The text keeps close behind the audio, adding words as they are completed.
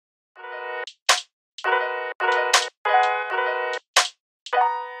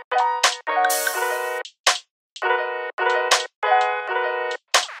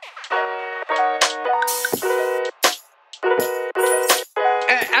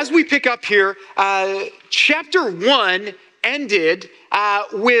as we pick up here, chapter 1 ended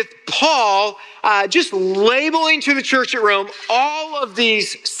with Paul just labeling to the church at Rome all of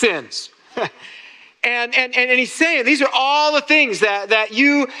these sins. And he's saying these are all the things that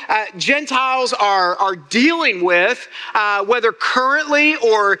you Gentiles are dealing with, whether currently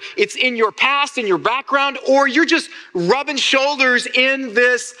or it's in your past, in your background, or you're just rubbing shoulders in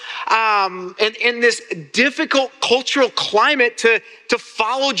this in this difficult cultural climate to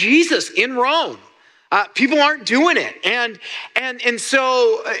follow Jesus in Rome. People aren't doing it, and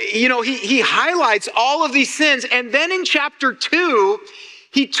so he highlights all of these sins, and then in chapter 2,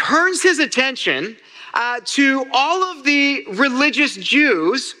 he turns his attention to all of the religious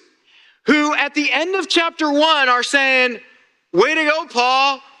Jews who at the end of chapter 1 are saying, way to go,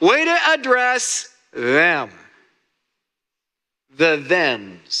 Paul, way to address them. The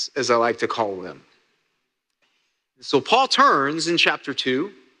thems, as I like to call them. So Paul turns in chapter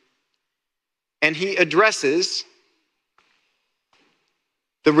 2 and he addresses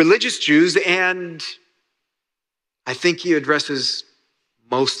the religious Jews, and I think he addresses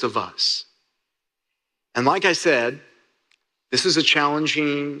most of us. And like I said, this is a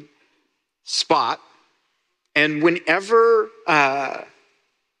challenging spot. And whenever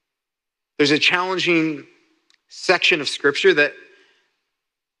there's a challenging section of scripture that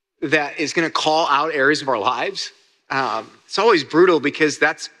is going to call out areas of our lives, it's always brutal because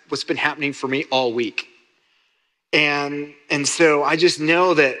that's what's been happening for me all week. And so I just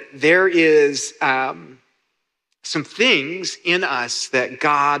know that there is some things in us that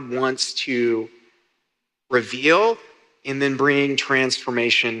God wants to reveal and then bring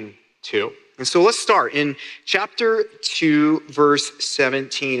transformation to. And so let's start in chapter 2, verse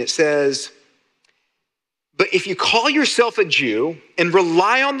 17. It says, "But if you call yourself a Jew and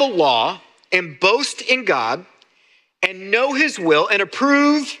rely on the law and boast in God and know his will and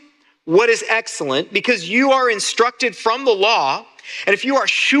approve what is excellent, because you are instructed from the law, and if you are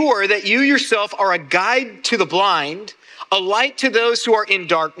sure that you yourself are a guide to the blind, a light to those who are in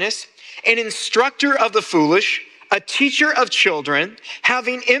darkness, an instructor of the foolish, a teacher of children,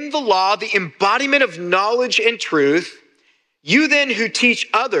 having in the law the embodiment of knowledge and truth, you then who teach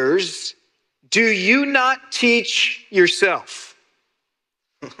others, do you not teach yourself?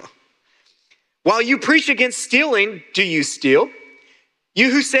 While you preach against stealing, do you steal?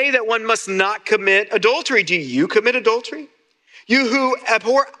 You who say that one must not commit adultery, do you commit adultery? You who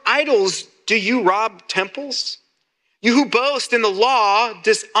abhor idols, do you rob temples? You who boast in the law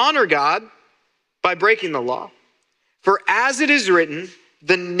dishonor God by breaking the law. For as it is written,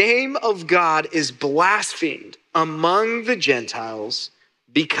 the name of God is blasphemed among the Gentiles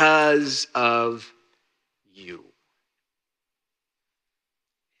because of you."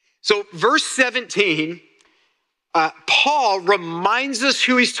 So verse 17, Paul reminds us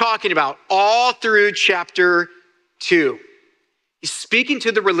who he's talking about all through chapter 2. He's speaking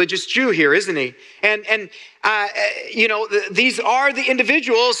to the religious Jew here, isn't he? And these are the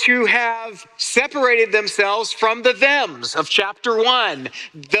individuals who have separated themselves from the thems of chapter 1.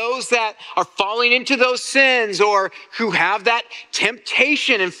 Those that are falling into those sins, or who have that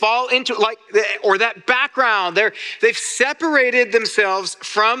temptation and fall into or that background. They've separated themselves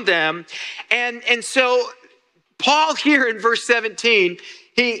from them. And so Paul here in verse 17,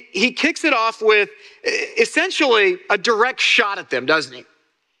 he kicks it off with essentially a direct shot at them, doesn't he?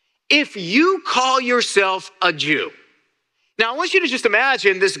 If you call yourself a Jew. Now, I want you to just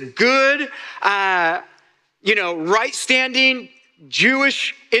imagine this good, right-standing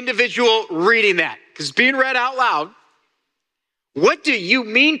Jewish individual reading that, because it's being read out loud. What do you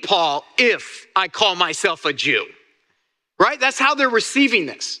mean, Paul, if I call myself a Jew? Right? That's how they're receiving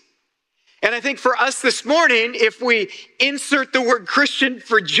this. And I think for us this morning, if we insert the word Christian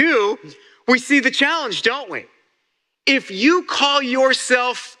for Jew, we see the challenge, don't we? If you call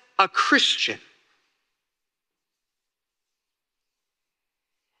yourself a Christian.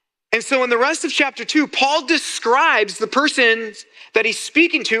 And so in the rest of chapter 2, Paul describes the persons that he's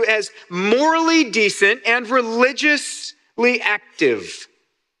speaking to as morally decent and religiously active.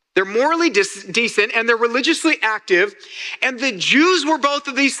 They're morally decent and they're religiously active. And the Jews were both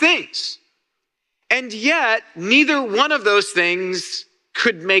of these things. And yet, neither one of those things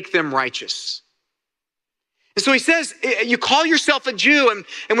could make them righteous. And so he says, you call yourself a Jew, and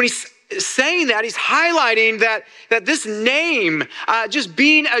when he's saying that, he's highlighting that this name, just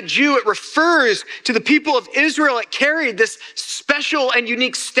being a Jew, it refers to the people of Israel. It carried this special and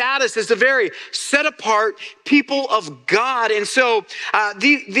unique status as a very set apart people of God. And so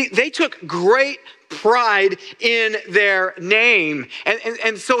they took great pride in their name.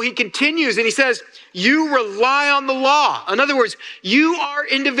 And so he continues and he says, you rely on the law. In other words, you are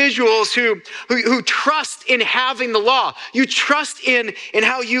individuals who trust in having the law. You trust in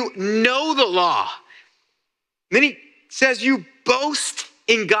how you know the law. And then he says you boast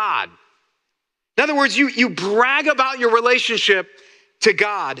in God. In other words, you brag about your relationship to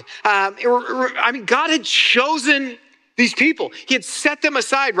God. God had chosen these people. He had set them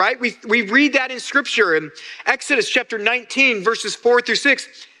aside, right? We read that in Scripture in Exodus chapter 19, verses 4-6.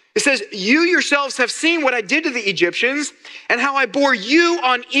 It says, you yourselves have seen what I did to the Egyptians and how I bore you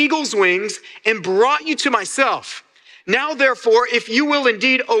on eagle's wings and brought you to myself. Now, therefore, if you will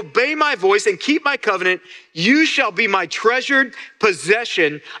indeed obey my voice and keep my covenant, you shall be my treasured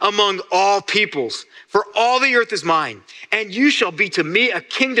possession among all peoples. For all the earth is mine, and you shall be to me a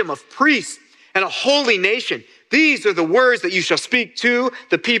kingdom of priests and a holy nation. These are the words that you shall speak to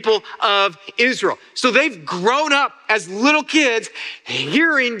the people of Israel. So they've grown up as little kids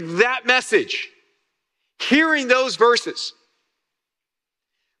hearing that message, hearing those verses.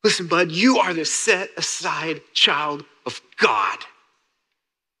 Listen, bud, you are the set aside child of God.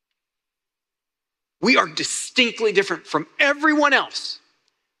 We are distinctly different from everyone else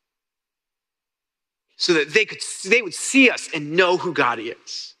so that they would see us and know who God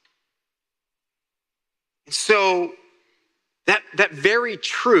is. And so that very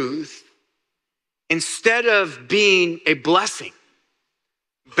truth, instead of being a blessing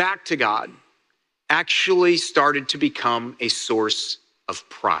back to God, actually started to become a source of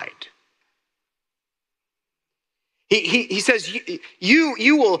pride. He says,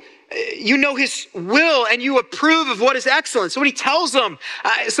 you know his will and you approve of what is excellent. So what he tells them,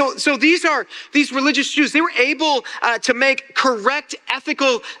 so these religious Jews, they were able to make correct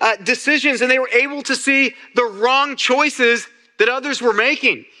ethical decisions, and they were able to see the wrong choices that others were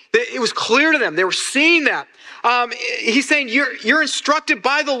making. It was clear to them. They were seeing that. He's saying you're instructed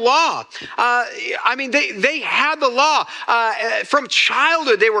by the law. They had the law from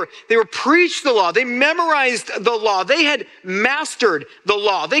childhood. They were preached the law. They memorized the law. They had mastered the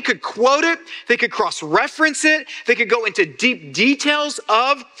law. They could quote it. They could cross-reference it. They could go into deep details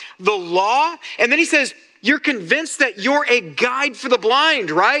of the law. And then he says, you're convinced that you're a guide for the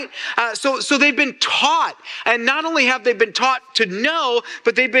blind, right? So they've been taught, and not only have they been taught to know,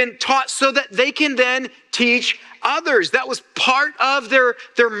 but they've been taught so that they can then teach others. That was part of their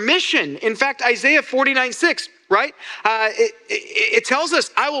mission. In fact, Isaiah 49:6, right? It tells us,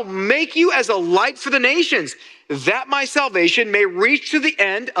 I will make you as a light for the nations, that my salvation may reach to the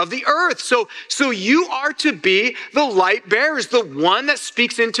end of the earth. So you are to be the light bearers, the one that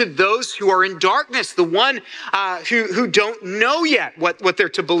speaks into those who are in darkness, the one who don't know yet what they're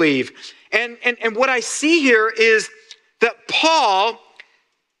to believe. And what I see here is that Paul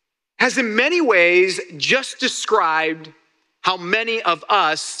has in many ways just described how many of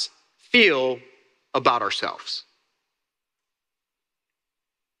us feel about ourselves.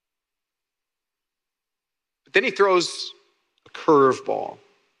 Then he throws a curveball.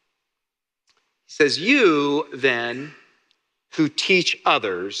 He says, you then who teach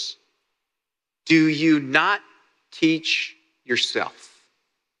others, do you not teach yourself?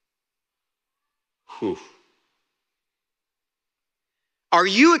 Whew. Are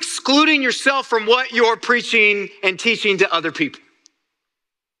you excluding yourself from what you're preaching and teaching to other people?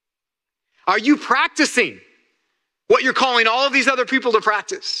 Are you practicing what you're calling all of these other people to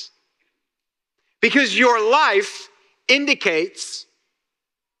practice? Because your life indicates,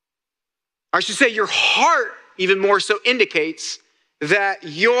 or I should say your heart even more so indicates, that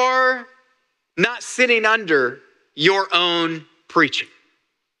you're not sitting under your own preaching.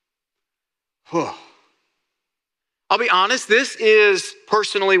 I'll be honest, this is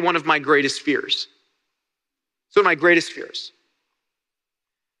personally one of my greatest fears. It's one of my greatest fears.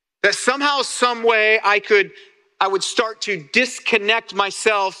 That somehow, some way I would start to disconnect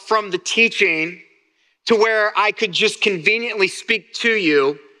myself from the teaching to where I could just conveniently speak to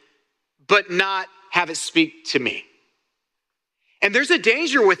you, but not have it speak to me. And there's a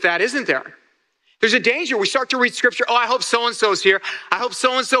danger with that, isn't there? There's a danger. We start to read scripture. Oh, I hope so-and-so's here. I hope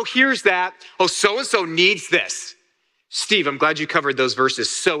so-and-so hears that. Oh, so-and-so needs this. Steve, I'm glad you covered those verses.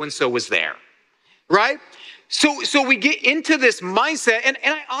 So-and-so was there, right? So we get into this mindset, and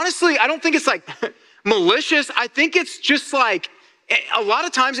I honestly don't think it's like malicious. I think it's just like, a lot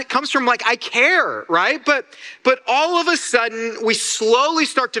of times it comes from like, I care, right? But all of a sudden we slowly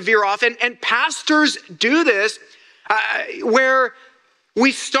start to veer off, and pastors do this where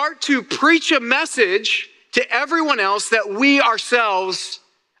we start to preach a message to everyone else that we ourselves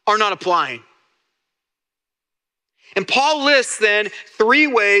are not applying. And Paul lists then 3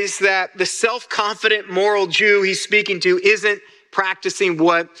 ways that the self-confident moral Jew he's speaking to isn't practicing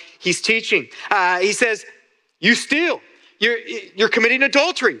what he's teaching. He says, you steal, you're committing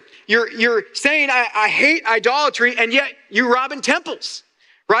adultery. You're saying, I hate idolatry, and yet you're robbing temples,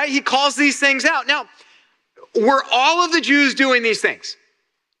 right? He calls these things out. Now, were all of the Jews doing these things?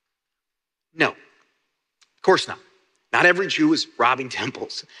 No, of course not. Not every Jew was robbing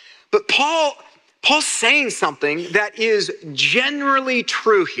temples. But Paul's saying something that is generally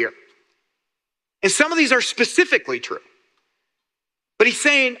true here. And some of these are specifically true. But he's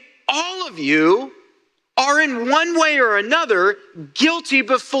saying all of you are in one way or another guilty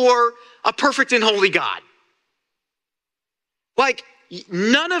before a perfect and holy God. Like,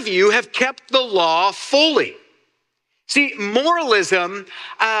 none of you have kept the law fully. See, moralism,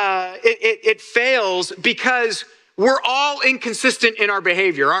 it fails because we're all inconsistent in our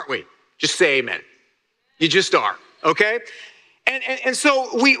behavior, aren't we? Just say amen. You just are, okay? And so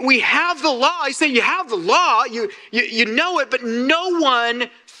we have the law. I say you have the law, you know it, but no one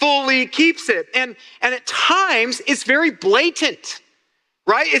fully keeps it. And at times it's very blatant,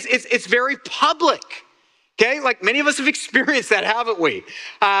 right? It's very public. Okay, like many of us have experienced that, haven't we?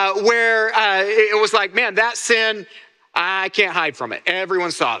 Where it was like, man, that sin, I can't hide from it.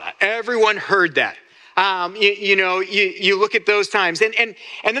 Everyone saw that. Everyone heard that. You look at those times. And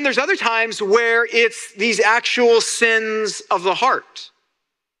then there's other times where it's these actual sins of the heart,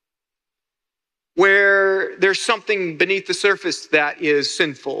 where there's something beneath the surface that is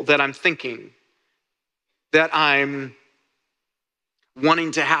sinful, that I'm thinking, that I'm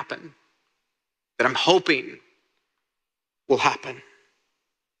wanting to happen, that I'm hoping will happen.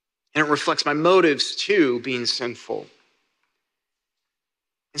 And it reflects my motives too, being sinful.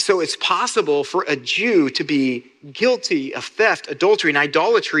 And so it's possible for a Jew to be guilty of theft, adultery, and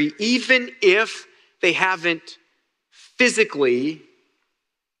idolatry, even if they haven't physically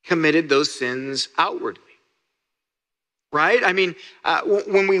committed those sins outwardly. Right? I mean,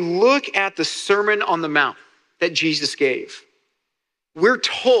 when we look at the Sermon on the Mount that Jesus gave, we're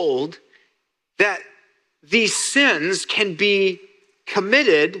told that these sins can be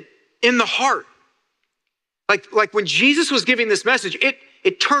committed in the heart. Like when Jesus was giving this message,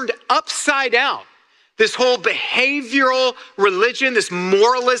 it turned upside down. This whole behavioral religion, this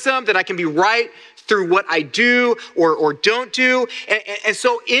moralism that I can be right through what I do or don't do. And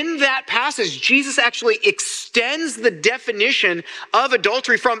so in that passage, Jesus actually extends the definition of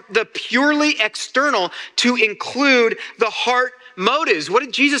adultery from the purely external to include the heart motives. What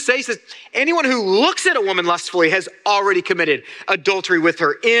did Jesus say? He says, anyone who looks at a woman lustfully has already committed adultery with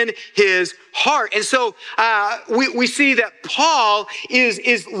her in his heart. And so we see that Paul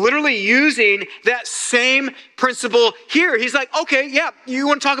is literally using that same principle here. He's like, okay, yeah, you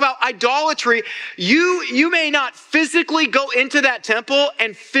want to talk about idolatry. You may not physically go into that temple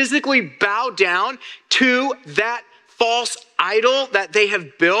and physically bow down to that false idol that they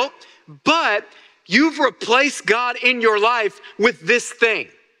have built, but you've replaced God in your life with this thing,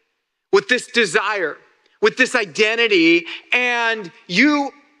 with this desire, with this identity, and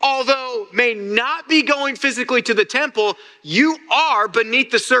you, although may not be going physically to the temple, you are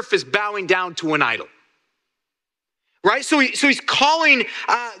beneath the surface bowing down to an idol. Right? So he's calling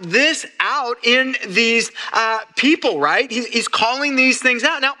this out in these people, right? He's calling these things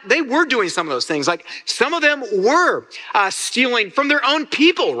out. Now, they were doing some of those things. Like some of them were stealing from their own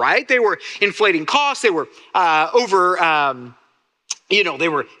people, right? They were inflating costs. They were they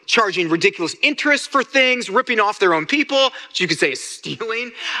were charging ridiculous interest for things, ripping off their own people, which you could say is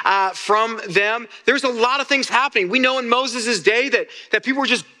stealing from them. There's a lot of things happening. We know in Moses' day that people were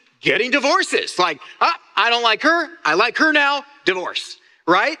just getting divorces. Like, I don't like her. I like her now. Divorce,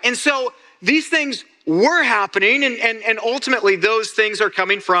 right? And so these things were happening, and ultimately those things are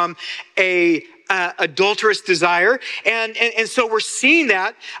coming from a adulterous desire. And so we're seeing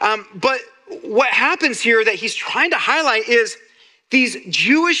that. But what happens here that he's trying to highlight is these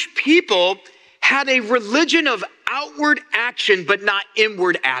Jewish people had a religion of outward action, but not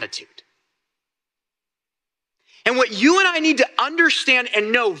inward attitude. And what you and I need to understand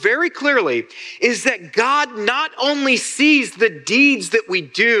and know very clearly is that God not only sees the deeds that we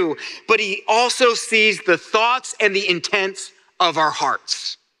do, but he also sees the thoughts and the intents of our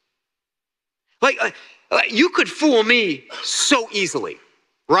hearts. Like you could fool me so easily,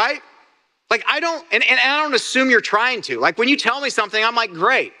 right? Like I don't assume you're trying to. Like when you tell me something, I'm like,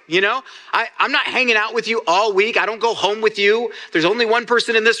 great, I'm not hanging out with you all week. I don't go home with you. There's only one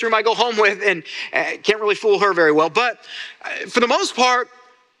person in this room I go home with, and can't really fool her very well. But for the most part,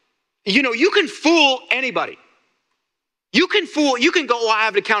 you can fool anybody. You can go, oh, I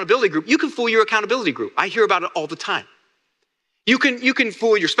have an accountability group. You can fool your accountability group. I hear about it all the time. You can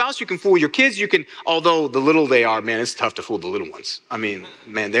fool your spouse, you can fool your kids, although the little they are, man, it's tough to fool the little ones. I mean,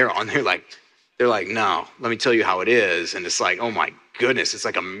 man, they're like, no, let me tell you how it is. And it's like, oh my goodness, it's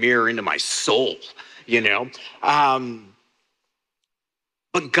like a mirror into my soul,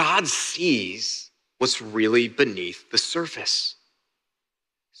 But God sees what's really beneath the surface.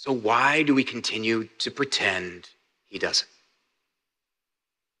 So why do we continue to pretend he doesn't?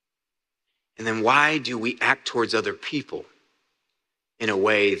 And then why do we act towards other people in a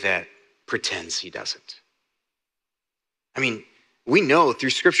way that pretends he doesn't? I mean, we know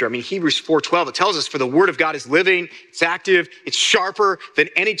through scripture, Hebrews 4:12, it tells us, for the word of God is living, it's active, it's sharper than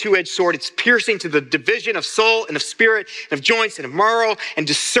any two-edged sword. It's piercing to the division of soul and of spirit and of joints and of marrow and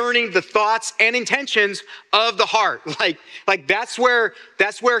discerning the thoughts and intentions of the heart. Like that's where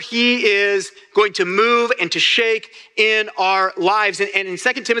he is going to move and to shake in our lives. And in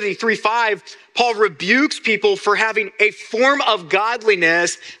 2 Timothy 3:5, Paul rebukes people for having a form of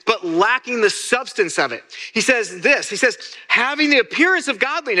godliness, but lacking the substance of it. He says, having the appearance of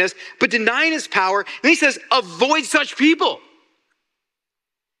godliness, but denying its power. And he says, avoid such people.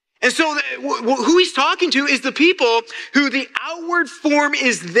 And so who he's talking to is the people who the outward form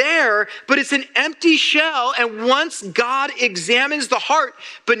is there, but it's an empty shell. And once God examines the heart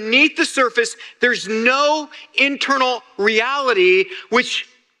beneath the surface, there's no internal reality, which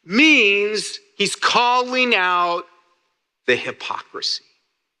means he's calling out the hypocrisy.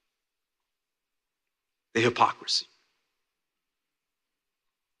 The hypocrisy.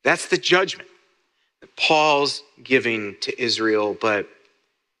 That's the judgment that Paul's giving to Israel, but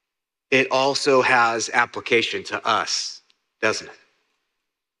it also has application to us, doesn't it?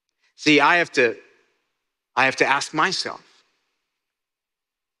 See, I have to ask myself,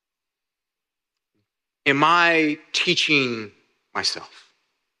 am I teaching myself?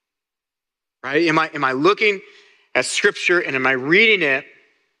 Right? Am I looking at scripture and am I reading it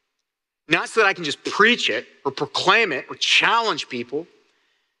not so that I can just preach it or proclaim it or challenge people,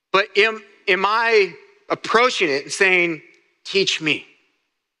 but am I approaching it and saying, teach me?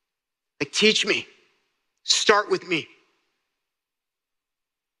 Like, teach me. Start with me.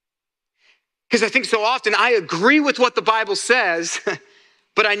 Because I think so often I agree with what the Bible says,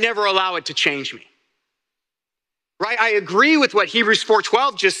 but I never allow it to change me. Right? I agree with what Hebrews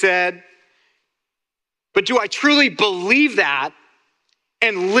 4:12 just said, but do I truly believe that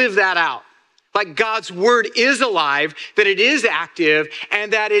and live that out? Like God's word is alive, that it is active,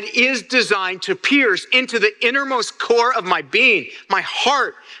 and that it is designed to pierce into the innermost core of my being, my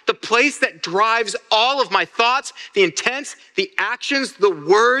heart, the place that drives all of my thoughts, the intents, the actions, the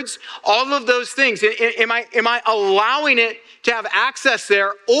words, all of those things. Am I allowing it to have access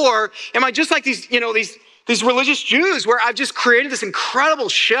there? Or am I just like these religious Jews where I've just created this incredible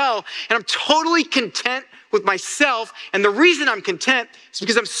shell and I'm totally content with myself, and the reason I'm content is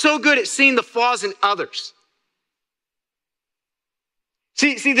because I'm so good at seeing the flaws in others.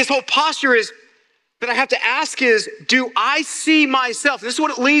 See, this whole posture is that I have to ask is, do I see myself? And this is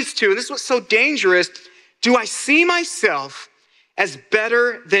what it leads to, and this is what's so dangerous. Do I see myself as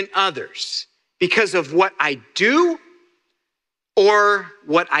better than others because of what I do or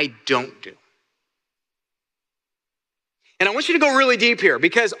what I don't do? And I want you to go really deep here,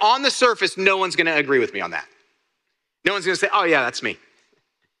 because on the surface, no one's going to agree with me on that. No one's going to say, oh yeah, that's me.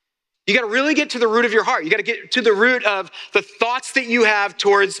 You got to really get to the root of your heart. You got to get to the root of the thoughts that you have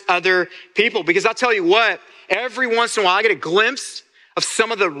towards other people. Because I'll tell you what, every once in a while, I get a glimpse of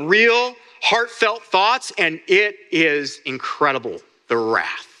some of the real heartfelt thoughts, and it is incredible, the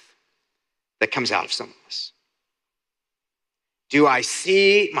wrath that comes out of some of us. Do I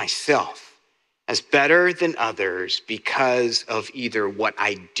see myself as better than others because of either what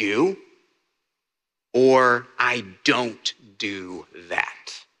I do or I don't do that?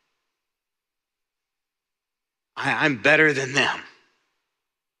 I'm better than them.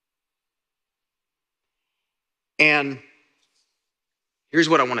 And here's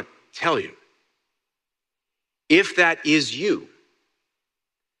what I want to tell you. If that is you,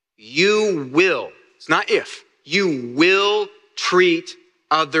 you will, it's not if, you will treat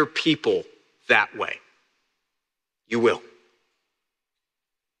other people that way. You will.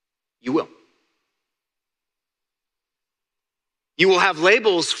 You will. You will have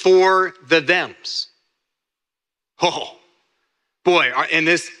labels for the thems. Oh, boy, in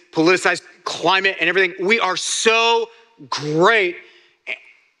this politicized climate and everything, we are so great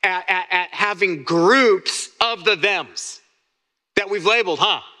at having groups of the thems that we've labeled,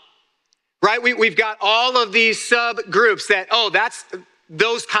 huh? Right? We've got all of these subgroups that, that's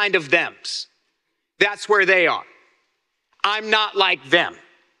those kind of thems. That's where they are. I'm not like them.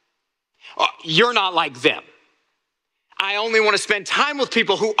 You're not like them. I only want to spend time with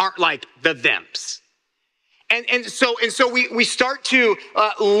people who aren't like the thems. And so we start to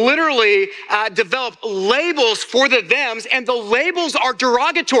literally develop labels for the thems, and the labels are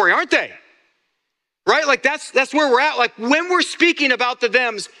derogatory, aren't they? Right? Like that's where we're at. Like when we're speaking about the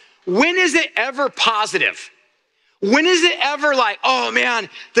thems, when is it ever positive? When is it ever like, oh man,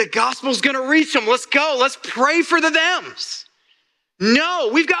 the gospel's gonna reach them. Let's go. Let's pray for the thems. No,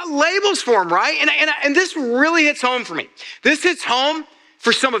 we've got labels for them, right? And this really hits home for me. This hits home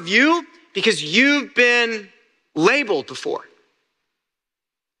for some of you because you've been labeled before.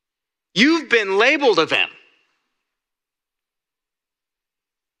 You've been labeled a them.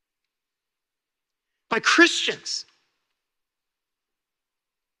 By Christians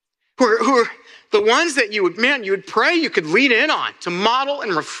who are the ones that you would pray you could lean in on to model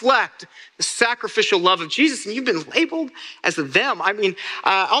and reflect the sacrificial love of Jesus, and you've been labeled as a them. I mean,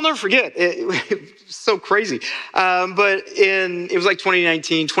 I'll never forget. It was so crazy. But it was like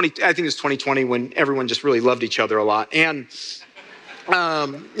 2019, I think it was 2020 when everyone just really loved each other a lot. And I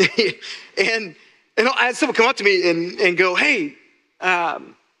had someone come up to me and go, hey,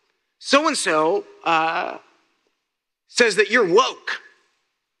 so-and-so says that you're woke.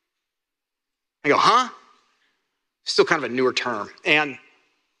 I go, huh? Still kind of a newer term. And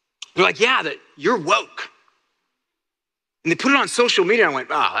they're like, yeah, that you're woke. And they put it on social media. And I went,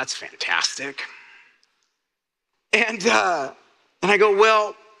 oh, that's fantastic. And I go,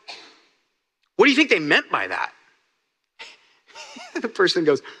 well, what do you think they meant by that? The person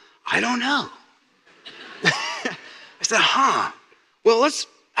goes, I don't know. I said, well,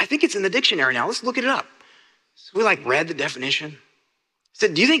 I think it's in the dictionary now. Let's look it up. So we read the definition. I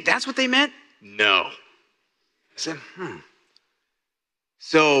said, do you think that's what they meant? No. I said,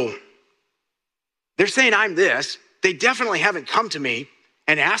 So they're saying I'm this. They definitely haven't come to me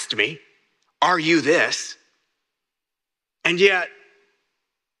and asked me, are you this? And yet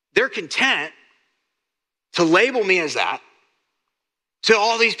they're content to label me as that to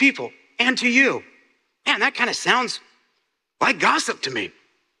all these people and to you. Man, that kind of sounds like gossip to me.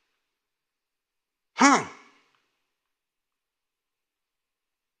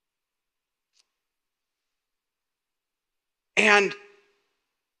 And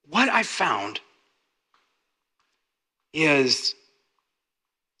what I found is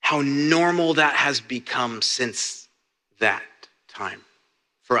how normal that has become since that time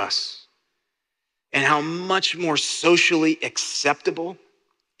for us, and how much more socially acceptable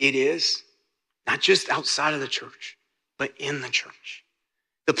it is, not just outside of the church, but in the church.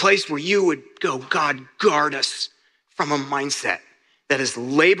 The place where you would go, God, guard us from a mindset that is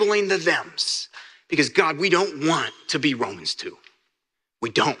labeling the thems. Because God, we don't want to be Romans 2. We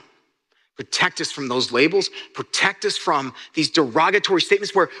don't. Protect us from those labels. Protect us from these derogatory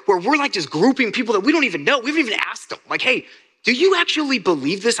statements where we're like just grouping people that we don't even know. We haven't even asked them. Like, hey, do you actually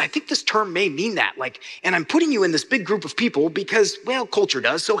believe this? I think this term may mean that. And I'm putting you in this big group of people because, well, culture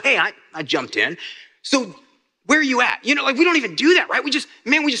does. So, hey, I jumped in. So where are you at? We don't even do that, right? We just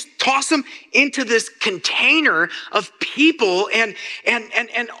toss them into this container of people, and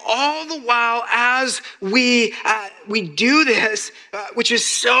all the while as we do this, which is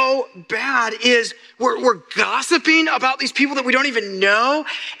so bad, is we're gossiping about these people that we don't even know,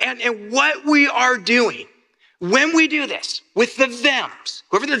 and what we are doing when we do this with the thems,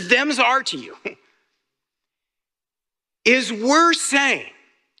 whoever the thems are to you, is we're saying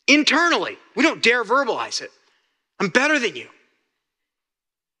internally, we don't dare verbalize it, I'm better than you.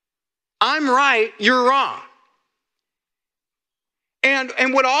 I'm right, you're wrong. And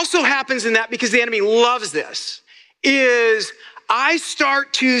what also happens in that, because the enemy loves this, is I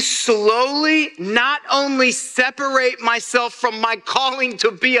start to slowly not only separate myself from my calling to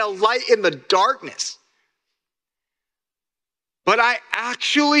be a light in the darkness, but I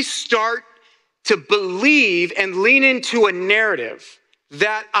actually start to believe and lean into a narrative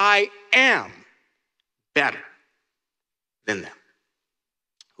that I am better than them,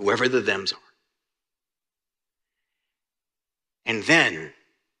 whoever the thems are. And then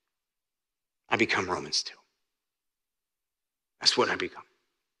I become Romans 2. That's what I become.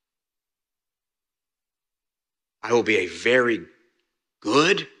 I will be a very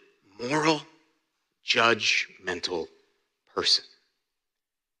good, moral, judgmental person.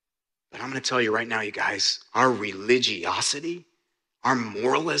 But I'm going to tell you right now, you guys, our religiosity, our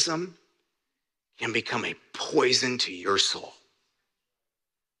moralism can become a poison to your soul.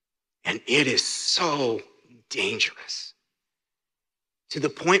 And it is so dangerous. To the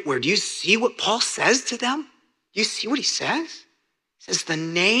point where, do you see what Paul says to them? Do you see what he says? He says, the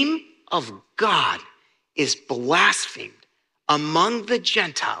name of God is blasphemed among the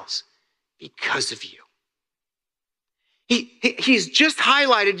Gentiles because of you. He's just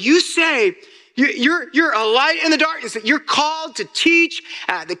highlighted, you say you're a light in the darkness, that you're called to teach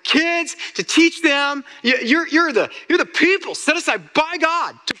the kids, to teach them. You're the people set aside by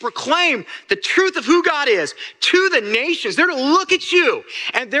God to proclaim the truth of who God is to the nations. They're to look at you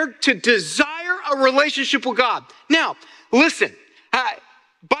and they're to desire a relationship with God. Now, listen,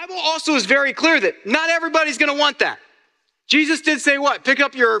 Bible also is very clear that not everybody's going to want that. Jesus did say what? Pick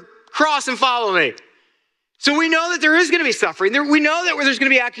up your cross and follow me. So we know that there is going to be suffering. We know that there's going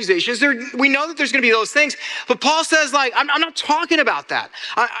to be accusations. We know that there's going to be those things. But Paul says, I'm not talking about that.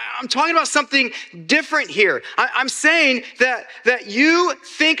 I'm talking about something different here. I'm saying that you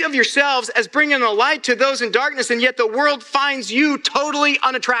think of yourselves as bringing a light to those in darkness, and yet the world finds you totally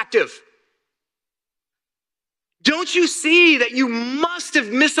unattractive. Don't you see that you must have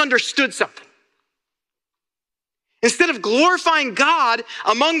misunderstood something? Instead of glorifying God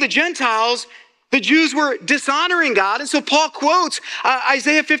among the Gentiles, the Jews were dishonoring God. And so Paul quotes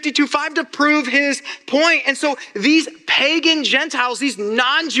Isaiah 52:5 to prove his point. And so these pagan Gentiles, these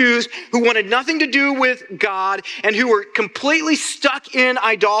non-Jews who wanted nothing to do with God and who were completely stuck in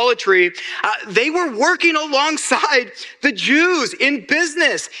idolatry, they were working alongside the Jews in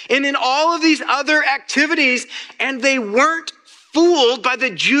business and in all of these other activities. And they weren't fooled by the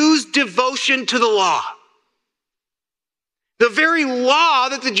Jews' devotion to the law. The very law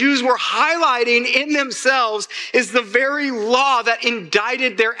that the Jews were highlighting in themselves is the very law that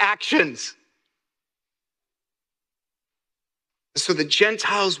indicted their actions. So the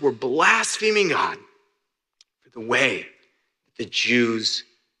Gentiles were blaspheming God for the way the Jews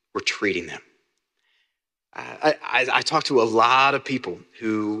were treating them. I talk to a lot of people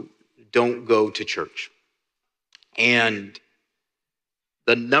who don't go to church. And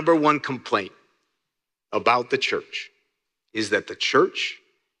the number one complaint about the church is that the church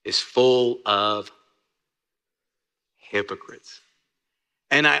is full of hypocrites.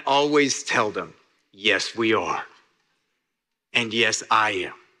 And I always tell them, yes, we are. And yes, I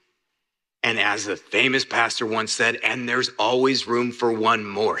am. And as a famous pastor once said, and there's always room for one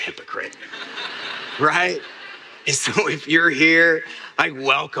more hypocrite. Right? And so if you're here,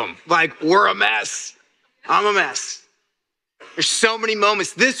 welcome. We're a mess. I'm a mess. There's so many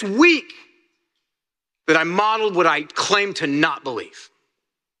moments this week that I modeled what I claim to not believe.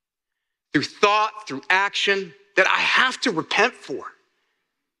 Through thought, through action, that I have to repent for.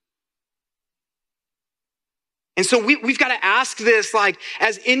 And so we've got to ask this,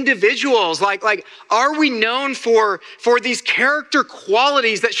 as individuals, are we known for these character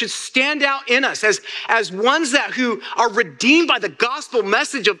qualities that should stand out in us as ones who are redeemed by the gospel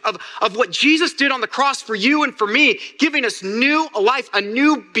message of what Jesus did on the cross for you and for me, giving us new life, a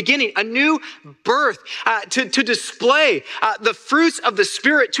new beginning, a new birth, to display the fruits of the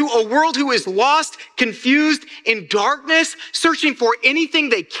Spirit to a world who is lost, confused, in darkness, searching for anything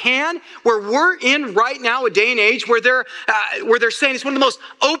they can, where we're in right now, a day and age where they're saying it's one of the most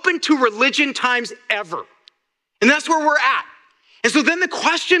open to religion times ever. And that's where we're at. And so then the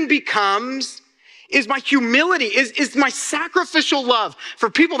question becomes, is my humility, is my sacrificial love for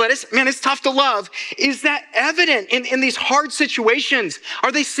people that it's tough to love, is that evident in these hard situations? Are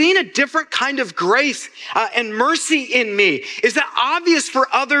they seeing a different kind of grace and mercy in me? Is that obvious for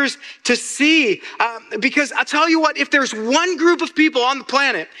others to see? Because I'll tell you what, if there's one group of people on the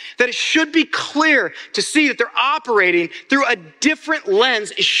planet that it should be clear to see that they're operating through a different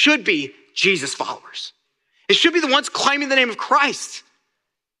lens, it should be Jesus followers. It should be the ones claiming the name of Christ.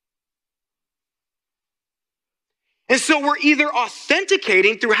 And so we're either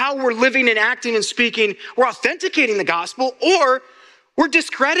authenticating through how we're living and acting and speaking, we're authenticating the gospel, or we're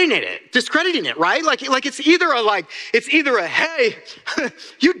discrediting it, right? It's either a, hey,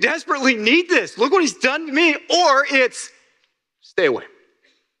 you desperately need this. Look what he's done to me. Or it's, stay away.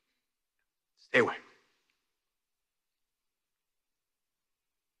 Stay away.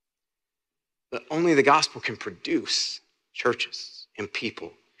 But only the gospel can produce churches and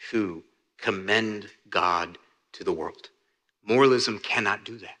people who commend God to the world. Moralism cannot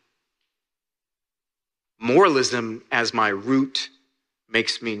do that. Moralism, as my root,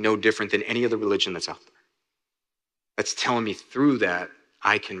 makes me no different than any other religion that's out there. That's telling me through that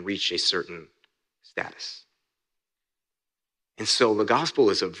I can reach a certain status. And so the gospel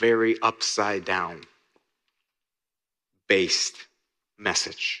is a very upside down based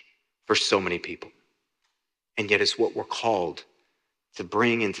message for so many people. And yet it's what we're called to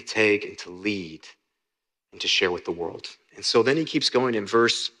bring and to take and to lead and to share with the world. And so then he keeps going in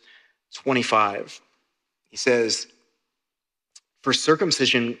verse 25. He says, for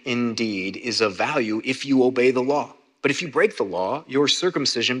circumcision indeed is of value if you obey the law. But if you break the law, your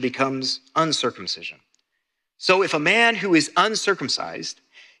circumcision becomes uncircumcision. So if a man who is uncircumcised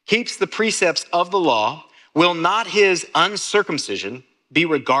keeps the precepts of the law, will not his uncircumcision be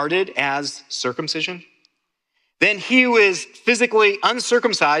regarded as circumcision? Then he who is physically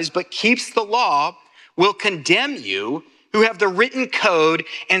uncircumcised but keeps the law will condemn you who have the written code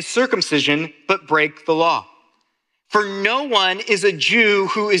and circumcision but break the law. For no one is a Jew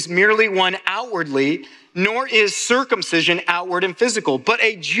who is merely one outwardly, nor is circumcision outward and physical, but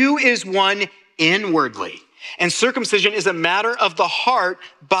a Jew is one inwardly. And circumcision is a matter of the heart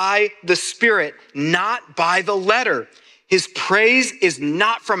by the Spirit, not by the letter. His praise is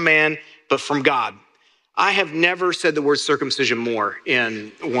not from man, but from God. I have never said the word circumcision more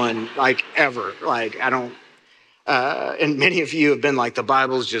in one, ever. I don't, and many of you have been like, the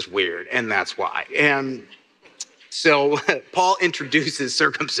Bible's just weird, and that's why. And so Paul introduces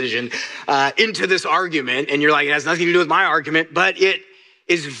circumcision into this argument, and you're like, it has nothing to do with my argument, but it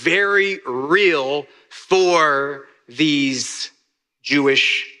is very real for these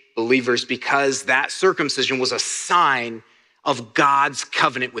Jewish believers because that circumcision was a sign of God's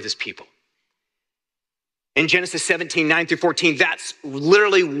covenant with his people. In Genesis 17, 9 through 14, that's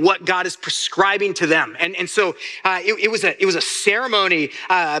literally what God is prescribing to them. And so it was a ceremony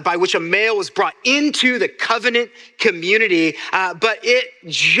by which a male was brought into the covenant community, but it,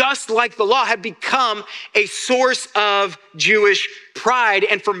 just like the law, had become a source of Jewish pride.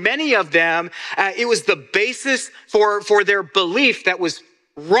 And for many of them, it was the basis for their belief that was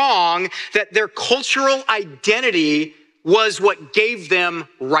wrong, that their cultural identity was what gave them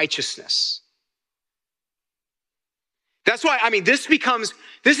righteousness. That's why,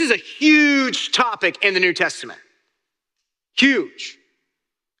 this is a huge topic in the New Testament. Huge.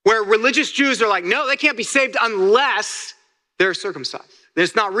 Where religious Jews are like, no, they can't be saved unless they're circumcised.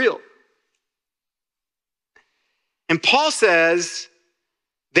 It's not real. And Paul says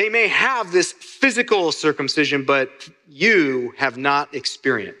they may have this physical circumcision, but you have not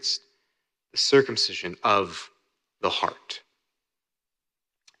experienced the circumcision of the heart.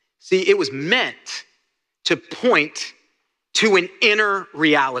 See, it was meant to point to an inner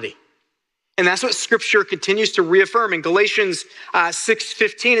reality. And that's what Scripture continues to reaffirm. In Galatians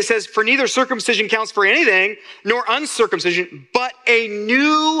 6:15, it says, for neither circumcision counts for anything, nor uncircumcision, but a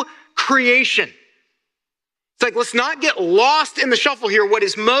new creation. It's like, let's not get lost in the shuffle here. What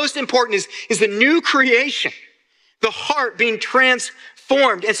is most important is the new creation, the heart being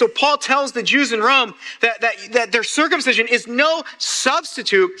transformed. And so Paul tells the Jews in Rome that their circumcision is no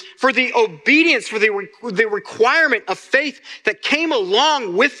substitute for the obedience, for the requirement of faith that came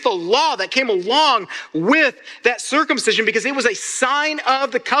along with the law, that came along with that circumcision, because it was a sign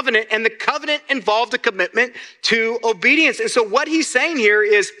of the covenant, and the covenant involved a commitment to obedience. And so what he's saying here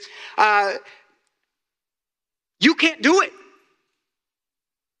is, you can't do it.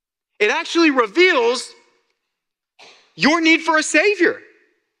 It actually reveals your need for a savior.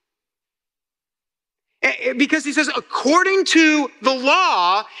 Because he says, according to the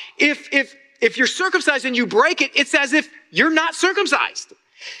law, if you're circumcised and you break it, it's as if you're not circumcised.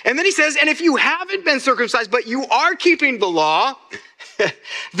 And then he says, and if you haven't been circumcised, but you are keeping the law,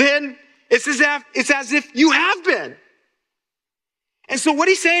 then it's as if you have been. And so what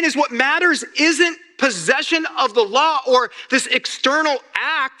he's saying is what matters isn't possession of the law or this external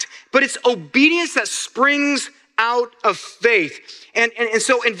act, but it's obedience that springs out of faith. And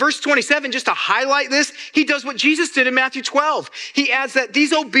so in verse 27, just to highlight this, he does what Jesus did in Matthew 12. He adds that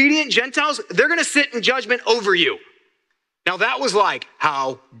these obedient Gentiles, they're going to sit in judgment over you. Now that was like,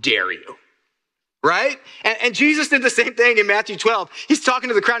 how dare you? Right? And Jesus did the same thing in Matthew 12. He's talking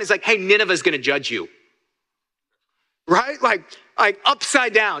to the crowd. He's like, hey, Nineveh's going to judge you. Right? Like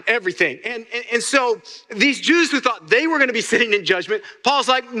upside down, everything. And so these Jews who thought they were going to be sitting in judgment, Paul's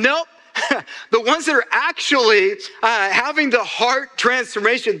like, nope. The ones that are actually having the heart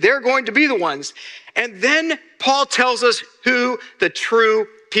transformation, they're going to be the ones. And then Paul tells us who the true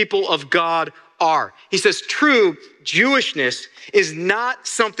people of God are. He says true Jewishness is not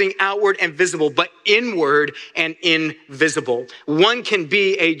something outward and visible, but inward and invisible. One can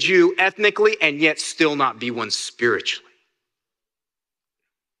be a Jew ethnically and yet still not be one spiritually.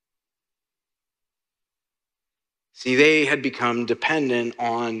 See, they had become dependent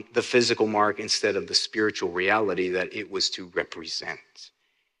on the physical mark instead of the spiritual reality that it was to represent.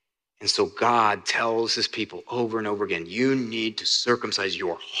 And so God tells his people over and over again, you need to circumcise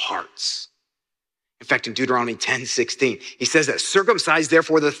your hearts. In fact, in Deuteronomy 10:16, he says that circumcise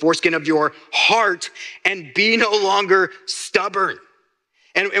therefore the foreskin of your heart and be no longer stubborn.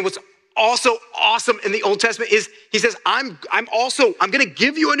 And what's also awesome in the Old Testament is he says, I'm going to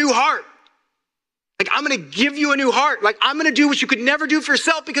give you a new heart. Like, I'm going to give you a new heart. Like, I'm going to do what you could never do for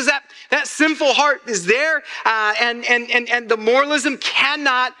yourself, because that sinful heart is there. And the moralism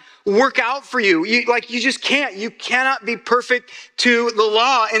cannot work out for you. You just can't. You cannot be perfect to the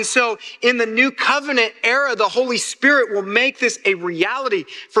law. And so in the new covenant era, the Holy Spirit will make this a reality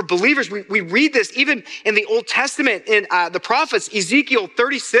for believers. We read this even in the Old Testament, in the prophets, Ezekiel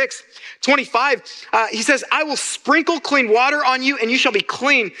 36:25. He says, I will sprinkle clean water on you, and you shall be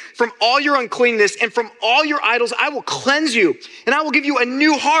clean from all your uncleanness, and from all your idols I will cleanse you, and I will give you a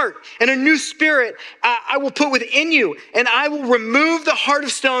new heart and a new spirit I will put within you, and I will remove the heart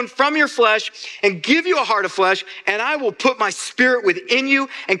of stone from your flesh and give you a heart of flesh, and I will put my spirit within you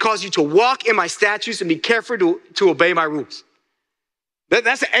and cause you to walk in my statutes and be careful to obey my rules.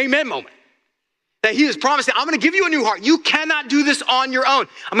 That's an amen moment. That he is promising, I'm going to give you a new heart. You cannot do this on your own.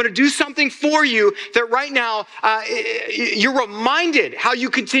 I'm going to do something for you that right now you're reminded how you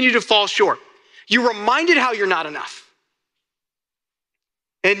continue to fall short. You're reminded how you're not enough.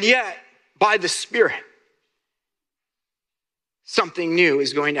 And yet, by the Spirit, something new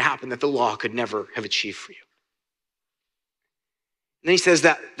is going to happen that the law could never have achieved for you. And then he says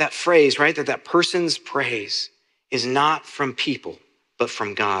that phrase, right? That person's praise is not from people, but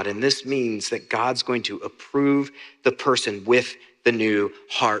from God. And this means that God's going to approve the person with the new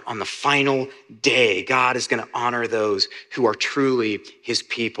heart. On the final day, God is going to honor those who are truly his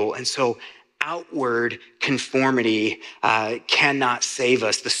people. And so outward conformity cannot save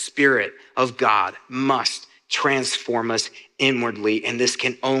us. The Spirit of God must transform us inwardly. And this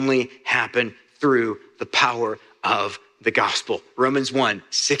can only happen through the power of the gospel. Romans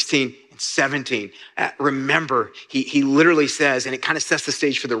 1:16 and 17. Remember, he literally says, and it kind of sets the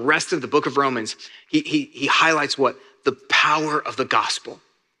stage for the rest of the book of Romans. He highlights what? The power of the gospel.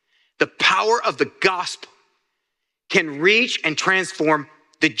 The power of the gospel can reach and transform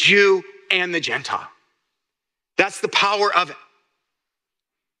the Jew and the Gentile. That's the power of it.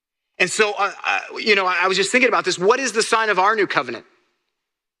 And so, I was just thinking about this. What is the sign of our new covenant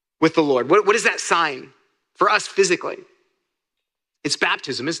with the Lord? What is that sign for us physically? It's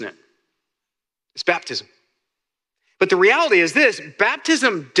baptism, isn't it? It's baptism. But the reality is this: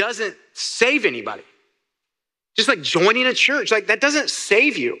 baptism doesn't save anybody. Just like joining a church, like that doesn't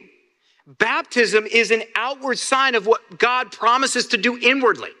save you. Baptism is an outward sign of what God promises to do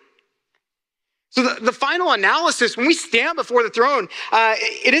inwardly. So the final analysis, when we stand before the throne,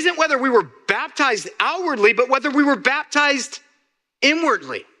 it isn't whether we were baptized outwardly, but whether we were baptized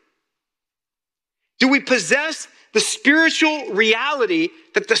inwardly. Do we possess the spiritual reality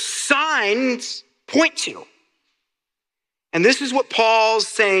that the signs point to? And this is what Paul's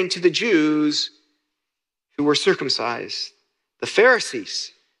saying to the Jews who were circumcised. The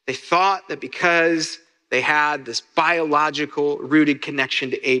Pharisees, they thought that because they had this biological rooted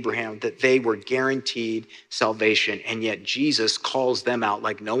connection to Abraham, that they were guaranteed salvation. And yet Jesus calls them out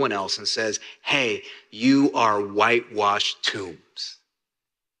like no one else and says, hey, you are whitewashed tombs.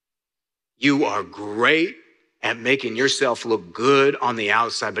 You are great at making yourself look good on the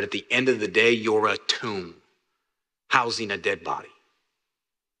outside, but at the end of the day, you're a tomb housing a dead body.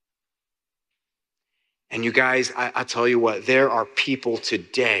 And you guys, I tell you what, there are people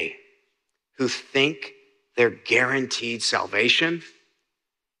today who think they're guaranteed salvation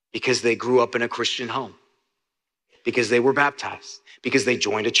because they grew up in a Christian home, because they were baptized, because they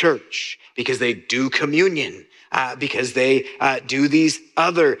joined a church, because they do communion, because they do these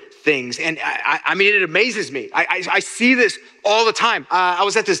other things. And I mean, it amazes me. I see this all the time. I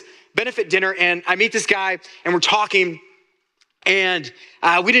was at this benefit dinner and I meet this guy and we're talking and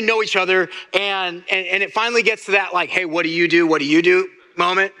we didn't know each other. And it finally gets to that like, hey, what do you do? What do you do?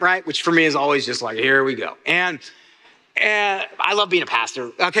 Moment, right? Which for me is always just like, here we go. And I love being a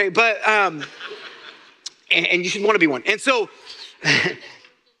pastor. Okay. But, and you should want to be one. And so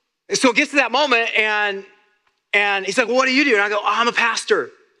it gets to that moment and he's like, well, what do you do? And I go, oh, I'm a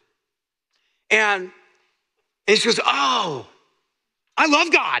pastor. And he goes, oh, I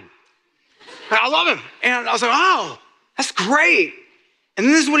love God. I love him. And I was like, oh, that's great. And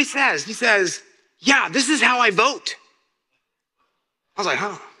then this is what he says. He says, yeah, this is how I vote. I was like,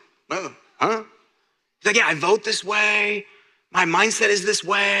 huh? He's like, yeah, I vote this way. My mindset is this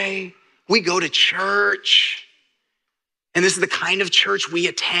way. We go to church. And this is the kind of church we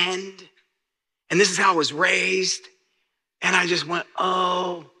attend. And this is how I was raised. And I just went,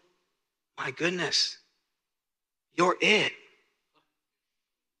 oh, my goodness. You're it.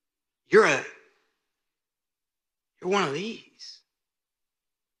 You're one of these.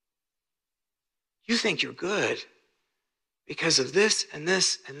 You think you're good because of this and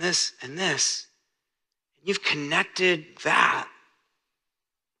this and this and this. You've connected that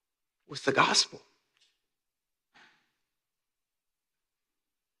with the gospel.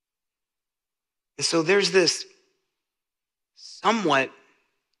 And so there's this somewhat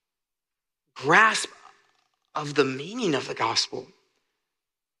grasp of the meaning of the gospel,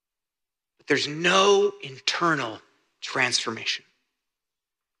 but there's no internal transformation.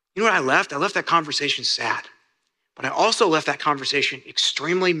 You know what I left? I left that conversation sad, but I also left that conversation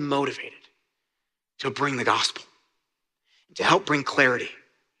extremely motivated to bring the gospel, to help bring clarity,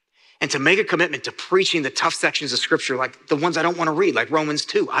 and to make a commitment to preaching the tough sections of scripture, like the ones I don't want to read, like Romans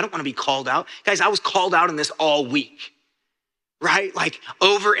 2. I don't want to be called out. Guys, I was called out in this all week, right? Like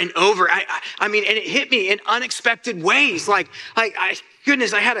over and over. I mean, and it hit me in unexpected ways.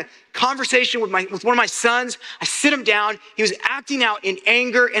 Goodness, I had a conversation with one of my sons. I sit him down. He was acting out in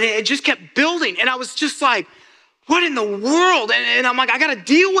anger, and it just kept building. And I was just like, what in the world? And I'm like, I got to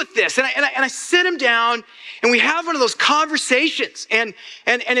deal with this. And I sit him down, and we have one of those conversations. And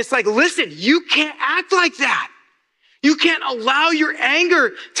it's like, listen, you can't act like that. You can't allow your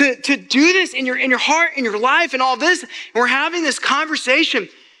anger to do this in your heart, in your life, and all this. And we're having this conversation.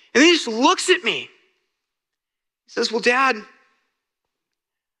 And then he just looks at me. He says, well, Dad,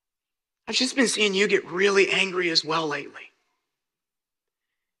 I've just been seeing you get really angry as well lately.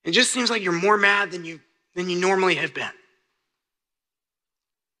 It just seems like you're more mad than you normally have been.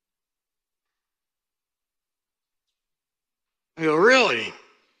 I go, really?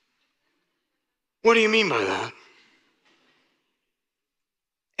 What do you mean by that?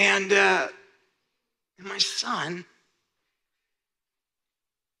 And my son,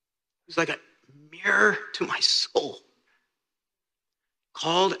 who's like a mirror to my soul,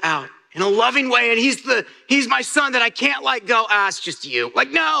 called out in a loving way, and he's my son that I can't like go, it's just you. Like,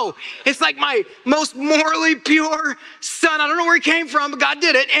 no, it's like my most morally pure son. I don't know where he came from, but God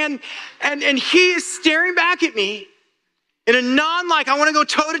did it. And he is staring back at me in a I want to go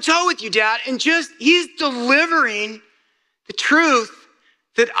toe to toe with you, Dad. And he's delivering the truth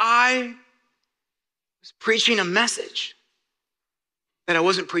that I was preaching a message that I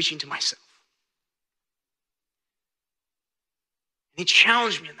wasn't preaching to myself. And he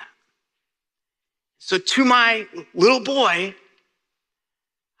challenged me in that. So to my little boy,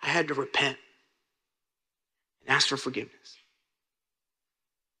 I had to repent and ask for forgiveness.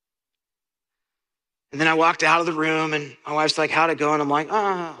 And then I walked out of the room, and my wife's like, how'd it go? And I'm like,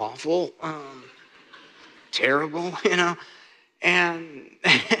 awful, terrible, And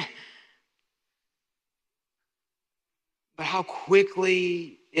but how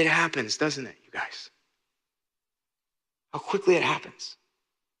quickly it happens, doesn't it, you guys? How quickly it happens.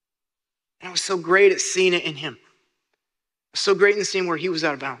 And I was so great at seeing it in him. I was so great in seeing where he was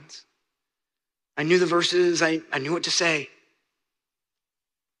out of bounds. I knew the verses, I knew what to say.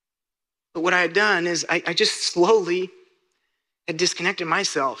 But what I had done is I just slowly had disconnected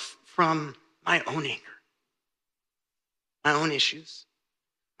myself from my own anger, my own issues,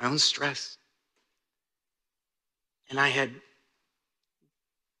 my own stress. And I had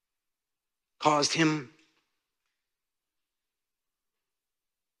caused him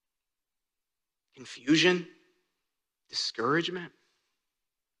confusion, discouragement.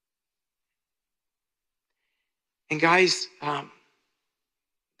 And guys,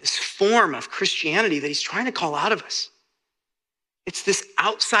 this form of Christianity that he's trying to call out of us, it's this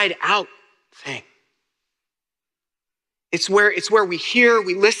outside out thing. It's where we hear,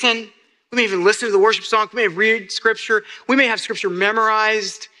 we listen. We may even listen to the worship song. We may read scripture. We may have scripture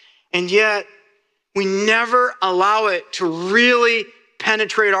memorized. And yet we never allow it to really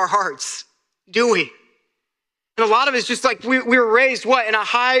penetrate our hearts, do we? And a lot of it's just like we were raised, in a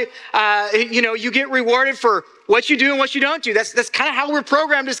high, you get rewarded for what you do and what you don't do. That's kind of how we're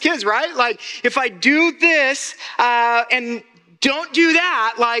programmed as kids, right? Like if I do this and don't do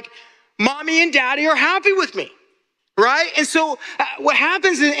that, like mommy and daddy are happy with me, right? And so what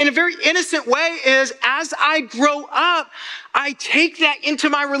happens in a very innocent way is as I grow up, I take that into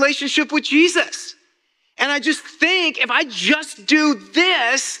my relationship with Jesus. And I just think if I just do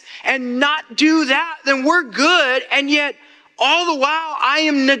this and not do that, then we're good. And yet all the while I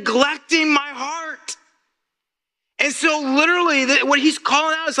am neglecting my heart. And so literally what he's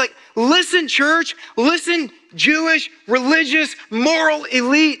calling out is like, listen, church, listen, Jewish, religious, moral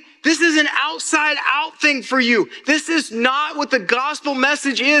elite. This is an outside out thing for you. This is not what the gospel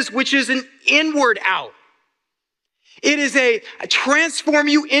message is, which is an inward out. It is a transform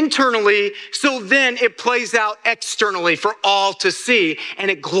you internally, so then it plays out externally for all to see,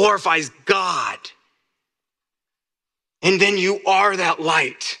 and it glorifies God. And then you are that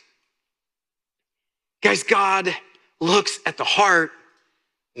light. Guys, God looks at the heart.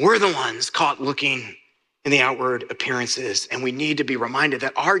 We're the ones caught looking in the outward appearances, and we need to be reminded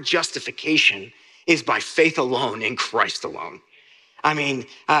that our justification is by faith alone in Christ alone.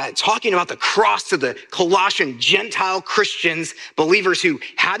 Talking about the cross to the Colossian Gentile Christians, believers who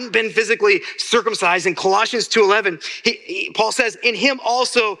hadn't been physically circumcised. In Colossians 2:11, Paul says, in him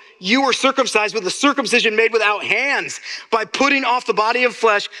also you were circumcised with a circumcision made without hands, by putting off the body of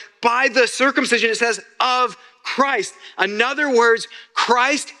flesh by the circumcision, it says, of Christ. In other words,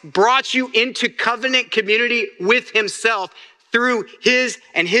 Christ brought you into covenant community with himself through his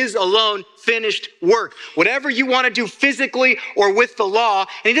and his alone finished work. Whatever you want to do physically or with the law,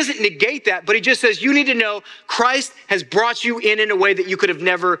 and he doesn't negate that, but he just says you need to know Christ has brought you in a way that you could have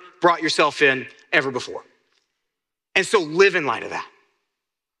never brought yourself in ever before. And so live in light of that.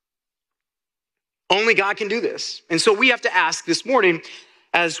 Only God can do this. And so we have to ask this morning,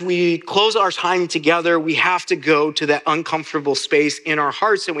 as we close our time together, we have to go to that uncomfortable space in our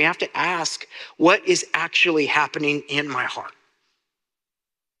hearts, and we have to ask, what is actually happening in my heart?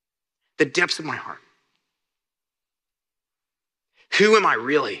 The depths of my heart. Who am I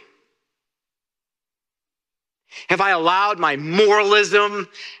really? Have I allowed my moralism,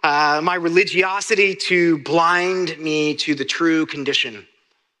 my religiosity to blind me to the true condition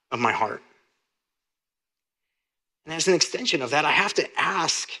of my heart? And as an extension of that, I have to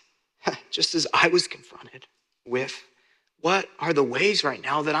ask, just as I was confronted with, what are the ways right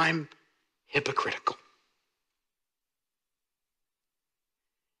now that I'm hypocritical?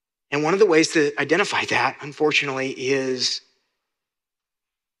 And one of the ways to identify that, unfortunately, is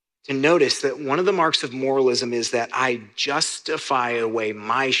to notice that one of the marks of moralism is that I justify away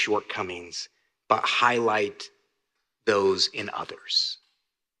my shortcomings, but highlight those in others.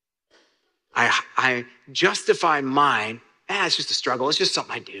 I justify mine, it's just a struggle, it's just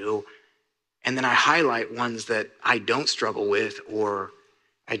something I do. And then I highlight ones that I don't struggle with or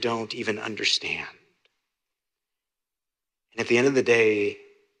I don't even understand. And at the end of the day,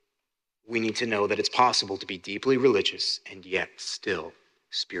 we need to know that it's possible to be deeply religious and yet still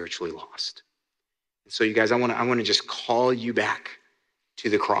spiritually lost. And so you guys, I want to just call you back to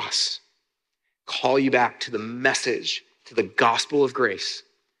the cross. Call you back to the message, to the gospel of grace.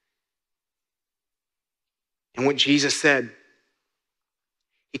 And what Jesus said,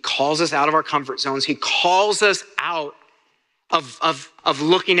 he calls us out of our comfort zones. He calls us out of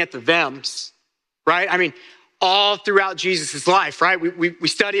looking at the thems, right? All throughout Jesus' life, right? We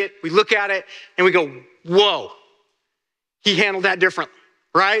study it, we look at it, and we go, whoa, he handled that differently,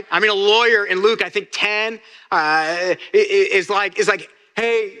 right? A lawyer in Luke, I think 10, is like,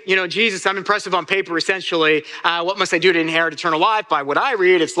 hey, Jesus, I'm impressive on paper, essentially. What must I do to inherit eternal life? By what I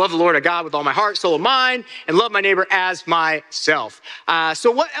read, it's love the Lord our God with all my heart, soul, and mind, and love my neighbor as myself.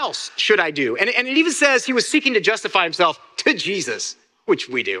 So what else should I do? And it even says he was seeking to justify himself to Jesus, which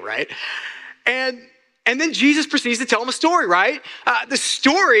we do, right? And then Jesus proceeds to tell him a story, right? The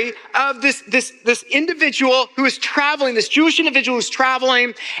story of this individual who is traveling, this Jewish individual who's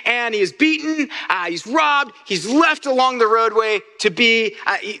traveling, and he is beaten, he's robbed, he's left along the roadway to be,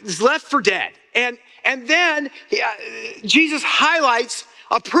 he's left for dead. And then Jesus highlights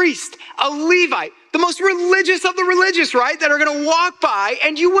a priest, a Levite, the most religious of the religious, right? That are going to walk by,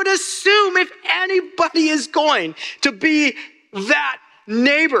 and you would assume if anybody is going to be that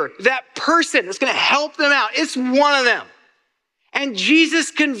neighbor, that person that's going to help them out, it's one of them. And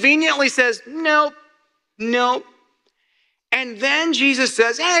Jesus conveniently says, nope. And then Jesus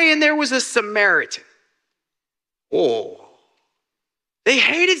says, hey, and there was a Samaritan. Oh, they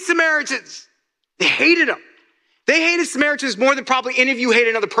hated Samaritans. They hated them. They hated Samaritans more than probably any of you hate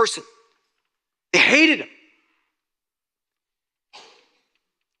another person. They hated them.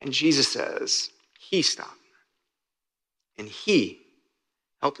 And Jesus says, he stopped. And he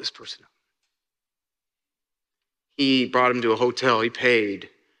helped this person up. He brought him to a hotel. He paid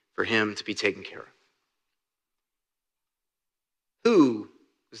for him to be taken care of. Who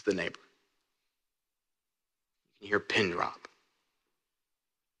is the neighbor? You can hear a pin drop.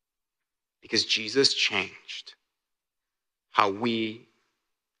 Because Jesus changed how we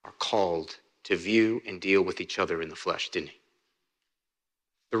are called to view and deal with each other in the flesh, didn't he?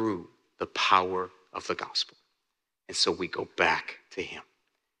 Through the power of the gospel. And so we go back to him.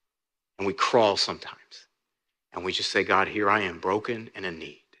 And we crawl sometimes. And we just say, God, here I am, broken and in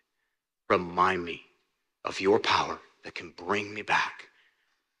need. Remind me of your power that can bring me back.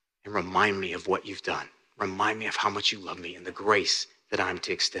 And remind me of what you've done. Remind me of how much you love me and the grace that I'm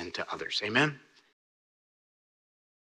to extend to others. Amen?